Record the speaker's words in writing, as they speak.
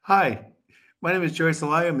Hi, my name is Gerry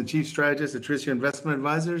Celaya. I'm the Chief Strategist at Tricio Investment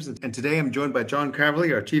Advisors, and today I'm joined by John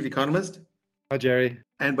Calverley, our Chief Economist. Hi, Gerry.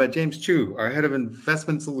 And by James Chu, our Head of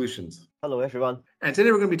Investment Solutions. Hello, everyone. And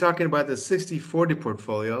today we're going to be talking about the 60-40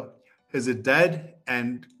 portfolio. Is it dead?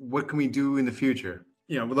 And what can we do in the future?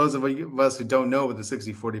 For those of us who don't know what the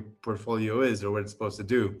 60-40 portfolio is or what it's supposed to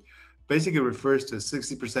do, basically it refers to a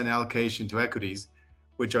 60% allocation to equities,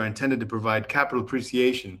 which are intended to provide capital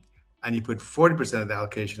appreciation, and you put 40% of the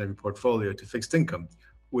allocation of your portfolio to fixed income,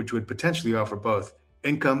 which would potentially offer both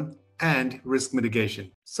income and risk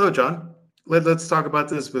mitigation. So, John, let's talk about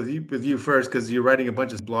this with you first, because you're writing a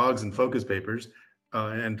bunch of blogs and focus papers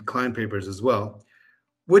and client papers as well.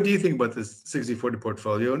 What do you think about this 60-40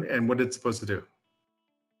 portfolio and what it's supposed to do?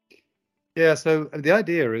 Yeah, so the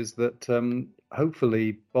idea is that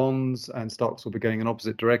hopefully bonds and stocks will be going in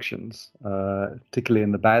opposite directions, particularly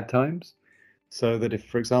in the bad times. So that if,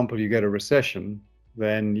 for example, you get a recession,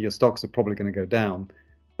 then your stocks are probably going to go down,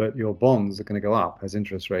 but your bonds are going to go up as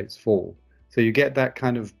interest rates fall. So you get that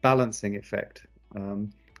kind of balancing effect.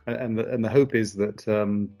 And the hope is that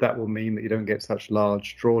that will mean that you don't get such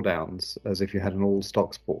large drawdowns as if you had an all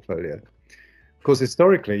stocks portfolio. Of course,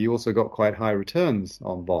 historically, you also got quite high returns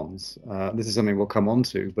on bonds. This is something we'll come on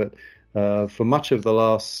to, but for much of the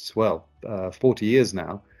last, 40 years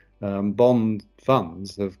now, bond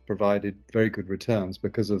funds have provided very good returns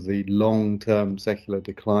because of the long-term secular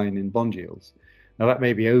decline in bond yields. Now that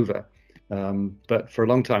may be over, but for a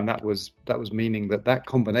long time that was meaning that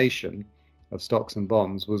combination of stocks and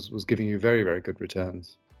bonds was giving you very, very good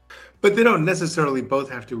returns. But they don't necessarily both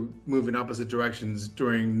have to move in opposite directions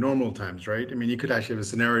during normal times, right? I mean, you could actually have a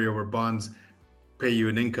scenario where bonds pay you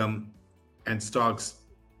an income and stocks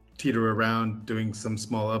teeter around doing some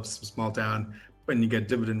small ups, some small down, when you get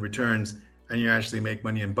dividend returns and you actually make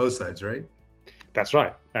money on both sides, right? That's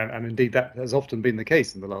right. And indeed, that has often been the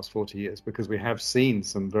case in the last 40 years because we have seen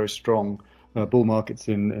some very strong bull markets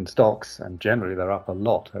in stocks, and generally they're up a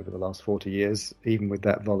lot over the last 40 years, even with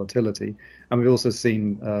that volatility. And we've also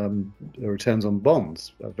seen the returns on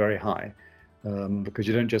bonds are very high because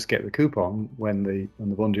you don't just get the coupon when the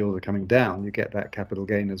bond yields are coming down, you get that capital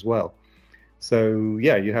gain as well. So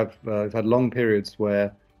yeah, you have had long periods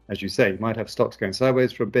where, as you say, you might have stocks going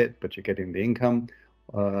sideways for a bit, but you're getting the income,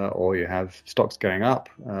 or you have stocks going up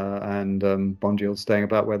and bond yields staying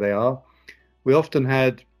about where they are. We often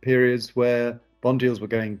had periods where bond yields were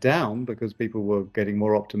going down because people were getting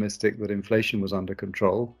more optimistic that inflation was under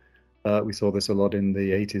control. We saw this a lot in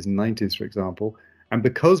the 80s and 90s, for example. And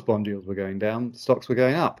because bond yields were going down, stocks were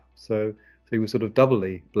going up. So we were sort of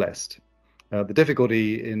doubly blessed. The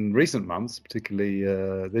difficulty in recent months, particularly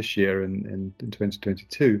this year in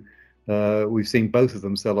 2022, we've seen both of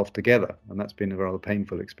them sell off together, and that's been a rather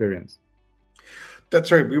painful experience.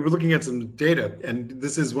 That's right. We were looking at some data, and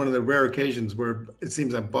this is one of the rare occasions where it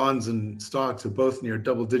seems that bonds and stocks are both near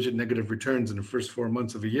double-digit negative returns in the first 4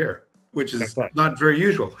 months of a year, which is not very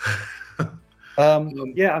usual.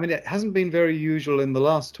 Yeah, I mean, it hasn't been very usual in the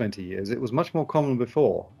last 20 years. It was much more common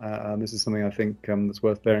before. This is something I think that's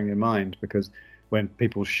worth bearing in mind, because when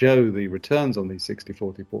people show the returns on these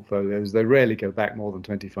 60-40 portfolios, they rarely go back more than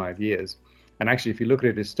 25 years. And actually, if you look at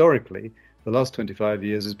it historically, the last 25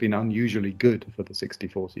 years has been unusually good for the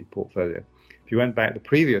 60-40 portfolio. If you went back the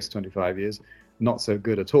previous 25 years, not so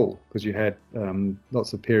good at all, because you had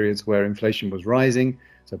lots of periods where inflation was rising,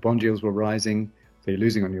 so bond yields were rising, so you're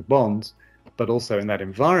losing on your bonds. But also in that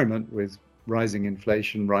environment with rising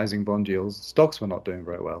inflation, rising bond yields, stocks were not doing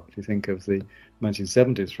very well. If you think of the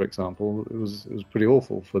 1970s, for example, it was pretty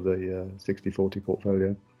awful for the 60-40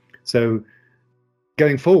 portfolio. So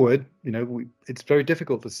going forward, it's very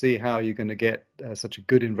difficult to see how you're going to get such a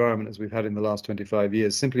good environment as we've had in the last 25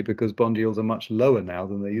 years, simply because bond yields are much lower now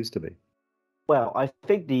than they used to be. Well, I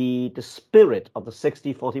think the spirit of the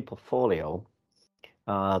 60-40 portfolio,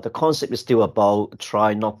 the concept is still about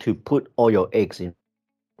try not to put all your eggs in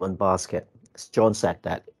one basket. As John said,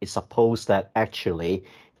 that it's supposed that actually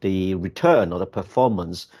the return or the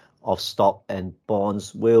performance of stock and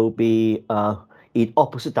bonds will be in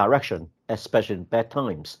opposite direction, especially in bad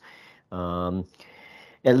times.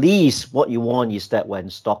 At least what you want is that when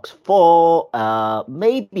stocks fall,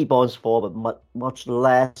 maybe bonds fall, but much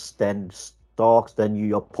less than stocks, then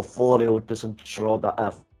your portfolio doesn't draw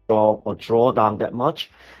down that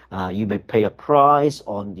much. You may pay a price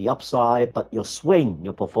on the upside, but your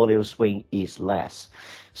portfolio swing is less.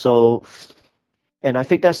 So, and I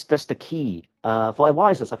think that's the key. For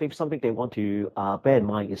advisors, I think something they want to bear in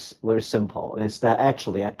mind is very simple, is that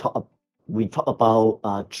actually we talk about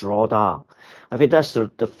drawdown. I think that's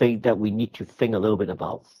the thing that we need to think a little bit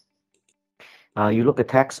about. You look at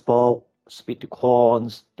textbook, speed to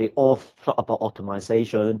quants. They all talk about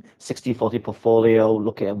optimization, 60/40 portfolio,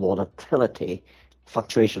 looking at volatility,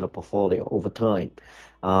 fluctuation of portfolio over time.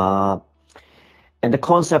 And the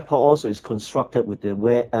concept also is constructed with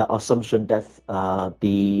the assumption that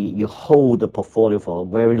you hold the portfolio for a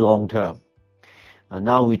very long term.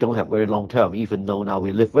 Now we don't have very long term, even though now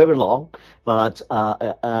we live very long. But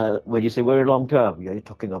when you say very long term, you're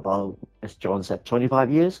talking about, as John said, 25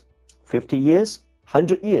 years, 50 years,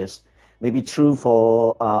 100 years. Maybe true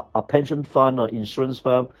for a pension fund or insurance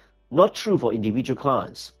firm, not true for individual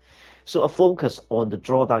clients. So a focus on the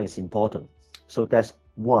drawdown is important. So that's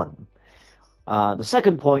one. The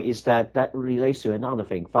second point is that relates to another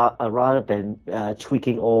thing. Rather than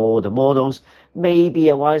tweaking all the models, maybe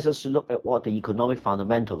advisors should look at what the economic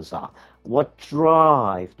fundamentals are, what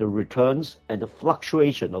drive the returns and the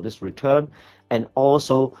fluctuation of this return, and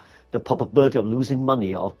also the probability of losing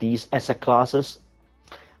money of these asset classes.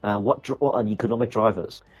 What are the economic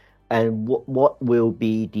drivers, and what will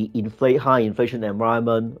be the high inflation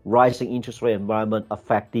environment, rising interest rate environment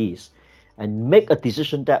affect these, and make a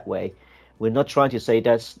decision that way. We're not trying to say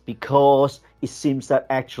that's because it seems that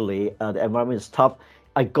actually the environment is tough,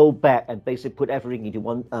 I go back and basically put everything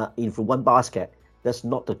into one basket. That's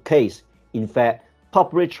not the case. In fact,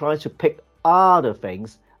 probably trying to pick other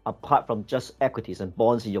things apart from just equities and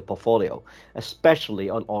bonds in your portfolio, especially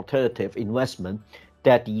on alternative investment,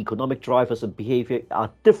 that the economic drivers and behavior are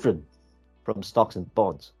different from stocks and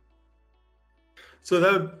bonds. So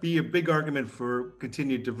that would be a big argument for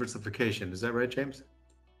continued diversification. Is that right, James?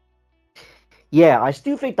 Yeah, I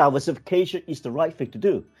still think diversification is the right thing to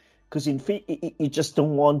do, because in fact, you just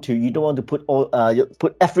don't want to put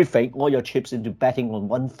put everything, all your chips into betting on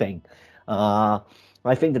one thing.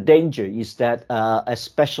 I think the danger is that,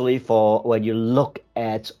 especially for when you look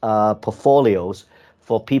at portfolios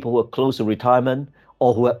for people who are close to retirement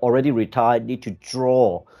or who are already retired, need to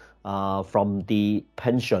draw from the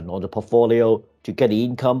pension or the portfolio to get the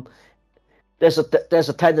income. There's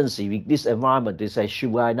a tendency in this environment to say,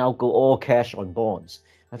 should I now go all cash on bonds?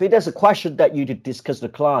 I think that's a question that you need to discuss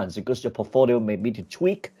with clients, because your portfolio may need to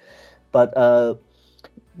tweak. But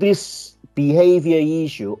this behavior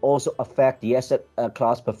issue also affect the asset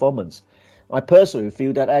class performance. I personally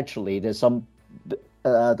feel that actually there's some in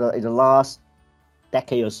the last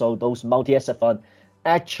decade or so, those multi-asset funds,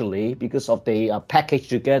 actually, because of the package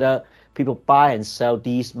together, people buy and sell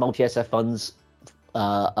these multi-asset funds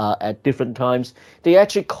at different times. They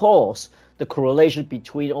actually cause the correlation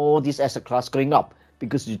between all these asset classes going up,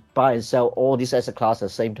 because you buy and sell all these asset classes at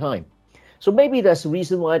the same time. So maybe that's the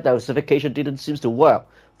reason why diversification didn't seem to work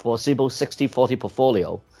for a simple 60/40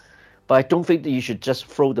 portfolio. But I don't think that you should just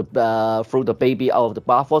throw the baby out of the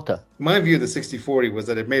bathwater. My view of the 60/40 was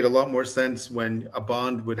that it made a lot more sense when a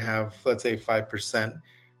bond would have, let's say, 5%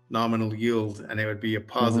 nominal yield, and it would be a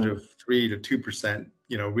positive 3 to 2%,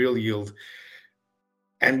 real yield.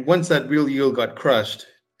 And once that real yield got crushed,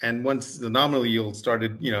 and once the nominal yield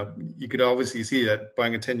started, you could obviously see that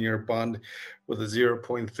buying a 10-year bond with a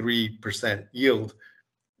 0.3% yield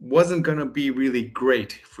wasn't going to be really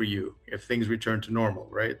great for you if things returned to normal,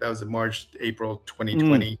 right? That was a March, April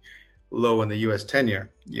 2020 low in the US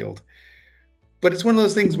 10-year yield. But it's one of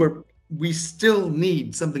those things where we still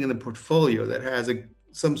need something in the portfolio that has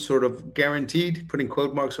some sort of guaranteed, putting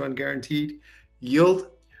quote marks on guaranteed yield.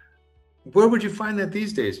 Where would you find that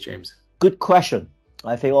these days, James? Good question.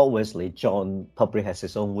 I think obviously John probably has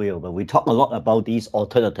his own view, but we talk a lot about these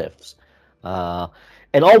alternatives.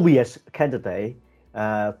 And all we as candidate,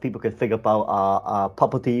 people can think about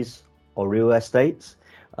properties or real estates,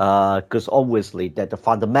 because obviously that the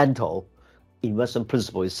fundamental investment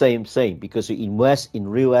principle is same, because you invest in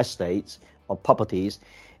real estates or properties,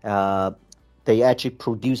 they actually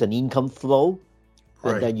produce an income flow,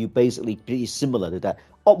 right. And then you basically be similar to that.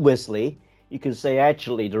 Obviously, you can say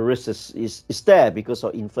actually the risk is there because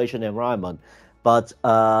of inflation environment, but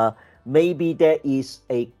maybe there is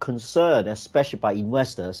a concern, especially by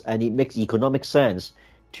investors, and it makes economic sense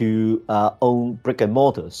to own brick and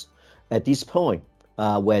mortars at this point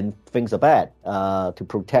when things are bad, to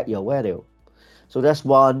protect your value. So that's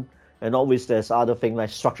one. And always there's other things like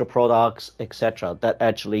structured products, etc., that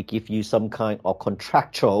actually give you some kind of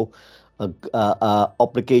contractual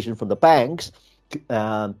obligation from the banks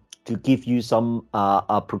to give you some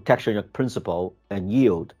protection of principal and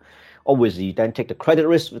yield. Obviously, you then take the credit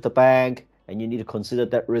risk with the bank, and you need to consider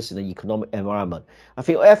that risk in the economic environment. I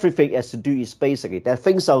think everything has to do is basically there are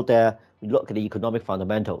things out there. We look at the economic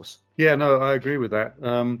fundamentals. Yeah, no, I agree with that.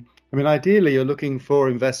 Ideally, you're looking for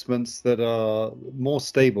investments that are more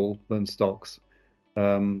stable than stocks,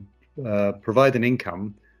 provide an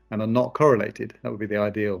income, and are not correlated. That would be the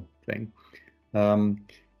ideal thing.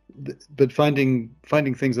 But finding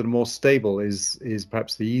things that are more stable is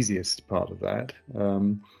perhaps the easiest part of that.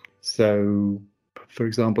 So, for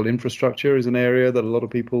example, infrastructure is an area that a lot of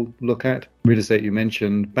people look at. Real estate, you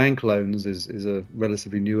mentioned. Bank loans is a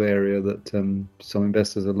relatively new area that some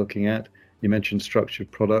investors are looking at. You mentioned structured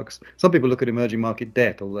products. Some people look at emerging market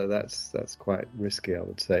debt, although that's quite risky, I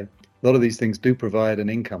would say. A lot of these things do provide an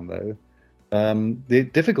income, though. The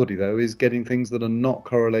difficulty, though, is getting things that are not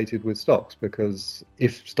correlated with stocks, because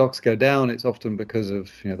if stocks go down, it's often because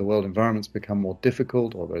of the world environment's become more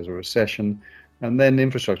difficult, or there's a recession, and then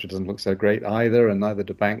infrastructure doesn't look so great either, and neither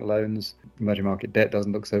do bank loans. Emerging market debt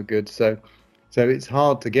doesn't look so good, so it's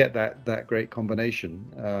hard to get that great combination.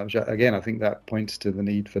 Again, I think that points to the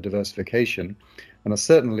need for diversification, and I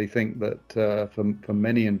certainly think that for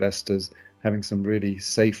many investors, having some really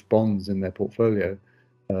safe bonds in their portfolio,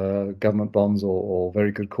 government bonds or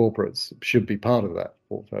very good corporates, should be part of that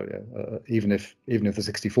portfolio. Even if the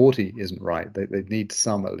 60-40 isn't right, they need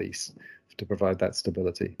some at least to provide that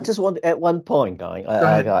stability. I just want to add one point,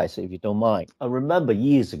 guys, if you don't mind. I remember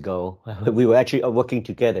years ago, we were actually working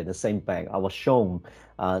together in the same bank. I was shown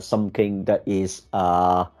something that is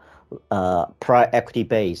private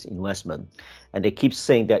equity-based investment, and they keep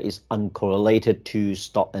saying that it's uncorrelated to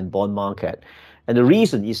stock and bond market. And the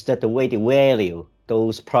reason is that the way they value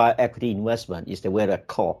those private equity investment is the way they're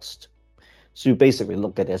cost. So you basically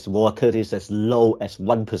look at it as volatility is as low as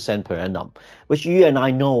 1% per annum, which you and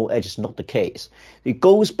I know is not the case. It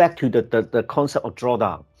goes back to the concept of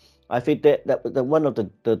drawdown. I think that one of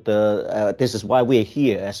this is why we're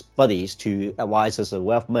here as buddies to advisors and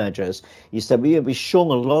wealth managers, is that we have shown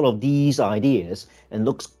a lot of these ideas and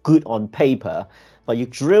looks good on paper, but you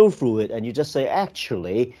drill through it and you just say,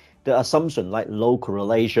 actually, the assumption like low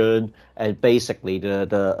correlation and basically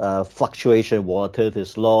the fluctuation volatility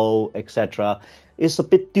is low, etc., is a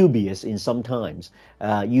bit dubious in some times.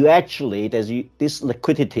 This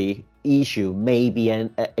liquidity issue may be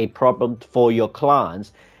a problem for your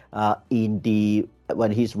clients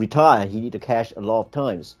when he's retired, he need the cash a lot of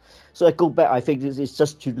times. So I go back, I think this is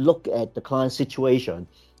just to look at the client situation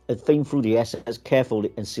and think through the assets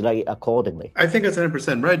carefully and select it accordingly. I think that's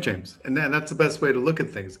 100% right, James. And that's the best way to look at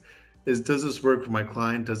things. Does this work for my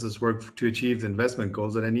client? Does this work to achieve the investment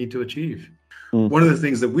goals that I need to achieve? One of the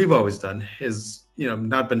things that we've always done is,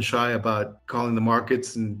 not been shy about calling the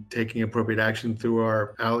markets and taking appropriate action through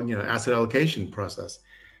our, asset allocation process.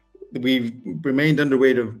 We've remained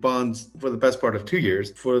underweight of bonds for the best part of 2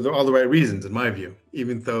 years for all the right reasons, in my view.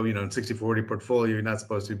 Even though, in 60-40 portfolio, you're not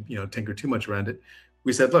supposed to, tinker too much around it.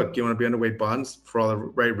 We said, look, you want to be underweight bonds for all the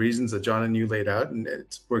right reasons that John and you laid out, and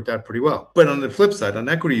it's worked out pretty well. But on the flip side, on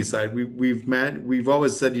the equity side, we've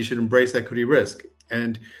always said you should embrace equity risk.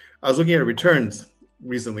 And I was looking at returns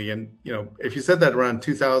recently, and if you said that around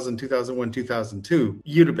 2000, 2001, 2002,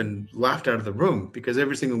 you'd have been laughed out of the room, because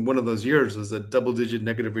every single one of those years was a double-digit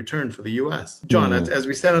negative return for the U.S. John, as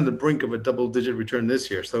we stand on the brink of a double-digit return this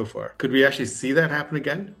year so far, could we actually see that happen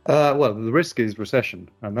again? Well, the risk is recession,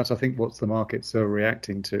 and that's, I think, what the markets are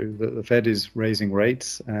reacting to. The Fed is raising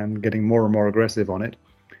rates and getting more and more aggressive on it,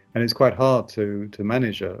 and it's quite hard to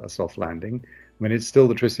manage a soft landing. I mean, it's still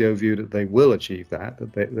the Tricio view that they will achieve that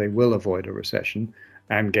they will avoid a recession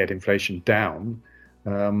and get inflation down.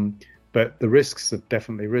 But the risks have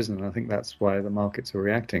definitely risen, and I think that's why the markets are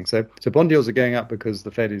reacting. So bond yields are going up because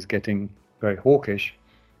the Fed is getting very hawkish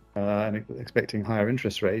and expecting higher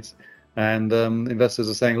interest rates. And investors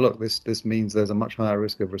are saying, look, this means there's a much higher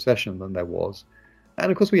risk of recession than there was.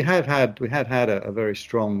 And of course, we had had a very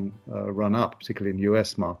strong run up, particularly in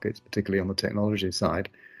US markets, particularly on the technology side.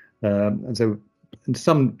 And so to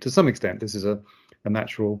some extent, this is a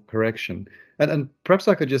natural correction. And perhaps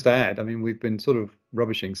I could just add, I mean, we've been sort of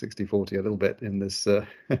rubbishing 60-40 a little bit in this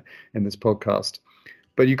in this podcast,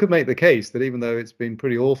 but you could make the case that even though it's been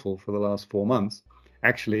pretty awful for the last 4 months,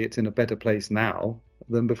 actually it's in a better place now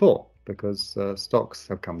than before, because stocks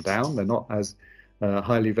have come down. They're not as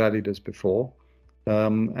highly valued as before.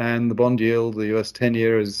 And the bond yield, the US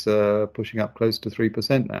 10-year, is pushing up close to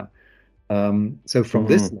 3% now. So from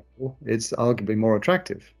this level, it's arguably more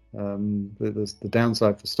attractive. The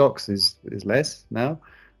downside for stocks is less now,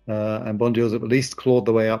 and bond yields have at least clawed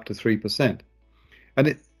the way up to 3%.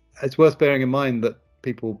 And it's worth bearing in mind that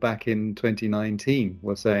people back in 2019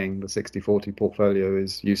 were saying the 60-40 portfolio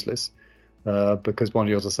is useless because bond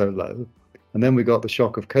yields are so low. And then we got the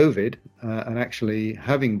shock of COVID, and actually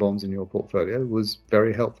having bonds in your portfolio was a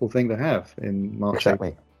very helpful thing to have in March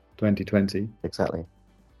 2020. Exactly.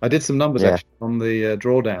 I did some numbers actually on the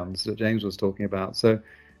drawdowns that James was talking about. So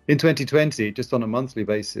in 2020, just on a monthly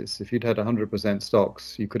basis, if you'd had 100%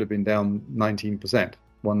 stocks, you could have been down 19%.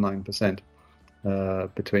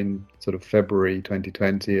 between sort of February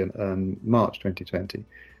 2020 and March 2020.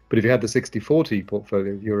 But if you had the 60-40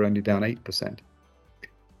 portfolio, you were only down 8%.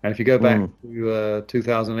 And if you go back to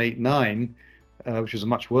 2008-9, which was a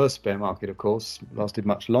much worse bear market, of course, lasted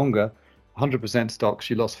much longer, 100% stocks,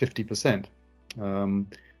 you lost 50%.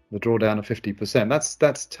 The drawdown of 50%.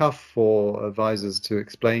 That's tough for advisors to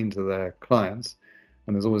explain to their clients.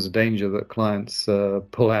 And there's always a danger that clients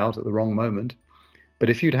pull out at the wrong moment. But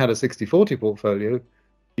if you'd had a 60-40 portfolio,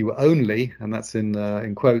 you were only, and that's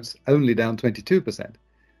in quotes, only down 22%.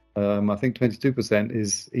 I think 22%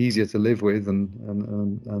 is easier to live with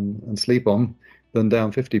and sleep on than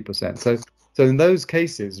down 50%. So in those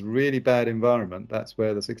cases, really bad environment, that's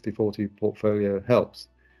where the 60-40 portfolio helps.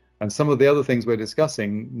 And some of the other things we're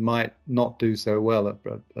discussing might not do so well at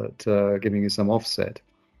giving you some offset.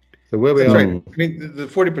 So where we That's are, right. I mean, the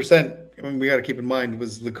 40%, I mean, we got to keep in mind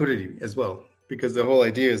was liquidity as well, because the whole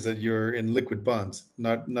idea is that you're in liquid bonds,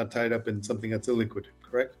 not tied up in something that's illiquid,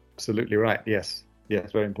 correct? absolutely right. Yes,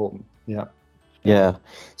 very important. Yeah. Yeah.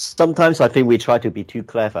 Sometimes I think we try to be too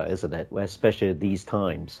clever, isn't it? Well, especially these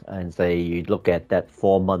times, and say you look at that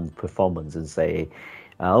 4-month performance and say,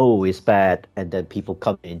 oh, it's bad, and then people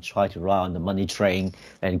come in, try to ride on the money train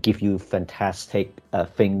and give you fantastic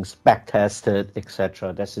things, back-tested,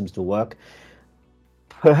 etc. That seems to work.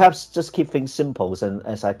 Perhaps just keep things simple, and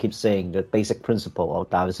as I keep saying, the basic principle of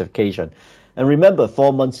diversification. And remember,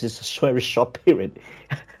 4 months is a very short period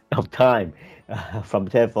of time. From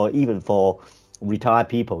therefore, even for retired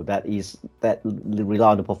people that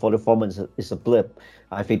rely on the portfolio performance is a blip.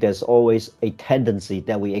 I think there's always a tendency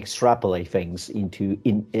that we extrapolate things into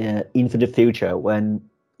the future when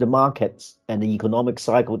the markets and the economic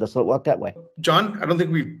cycle does not work that way. John, I don't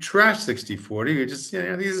think we've trashed 60-40. We just,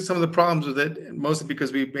 these are some of the problems with it, mostly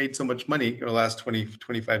because we've made so much money in the last 20,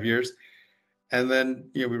 25 years. And then,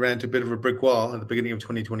 we ran into a bit of a brick wall at the beginning of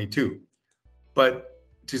 2022. But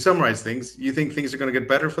to summarize things, you think things are going to get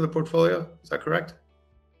better for the portfolio? Is that correct?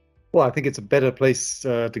 Well, I think it's a better place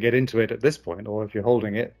to get into it at this point, or if you're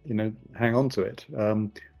holding it, hang on to it.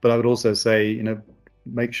 But I would also say,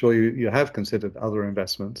 make sure you have considered other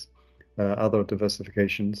investments, other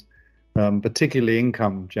diversifications, particularly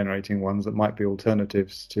income-generating ones that might be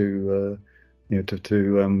alternatives to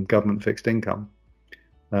government fixed income.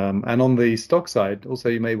 And on the stock side, also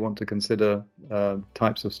you may want to consider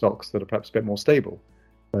types of stocks that are perhaps a bit more stable.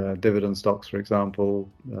 Dividend stocks, for example,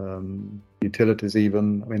 utilities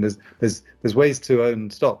even. I mean, there's ways to own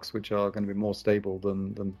stocks which are going to be more stable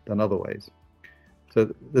than other ways. So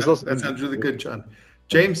there's lots. That sounds really good, John.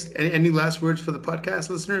 James, any last words for the podcast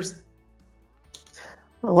listeners?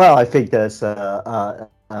 Well, I think there's. I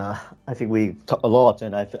think we talked a lot,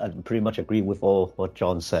 and I pretty much agree with all what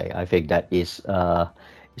John say. I think that is the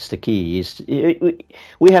key.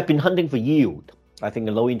 We have been hunting for yield. I think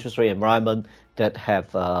the low interest rate environment that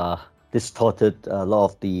have distorted a lot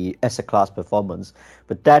of the asset class performance,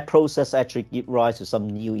 but that process actually give rise to some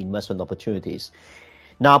new investment opportunities.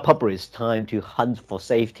 Now probably it's time to hunt for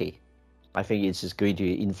safety. I think it's just going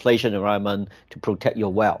to inflation environment to protect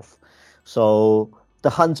your wealth. So the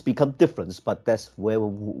hunts become different, but that's why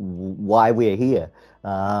we're here,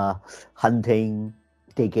 hunting,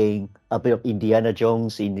 digging, a bit of Indiana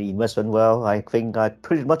Jones in the investment world. I think I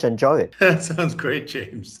pretty much enjoy it. That sounds great,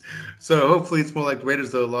 James. So hopefully it's more like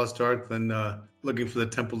Raiders of the Lost Ark than looking for the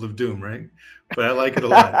Temple of Doom, right? But I like it a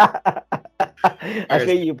lot. I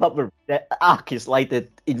think you probably that Ark is like the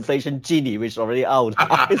inflation genie, which is already out,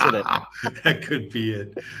 isn't it? That could be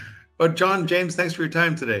it. But John, James, thanks for your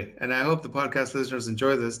time today. And I hope the podcast listeners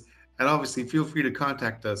enjoy this. And obviously feel free to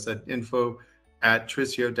contact us at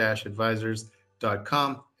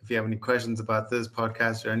info@tricio-advisors.com if you have any questions about this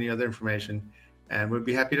podcast or any other information, and we'd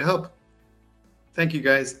be happy to help. Thank you,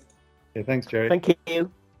 guys. Yeah, thanks, Gerry. Thank you.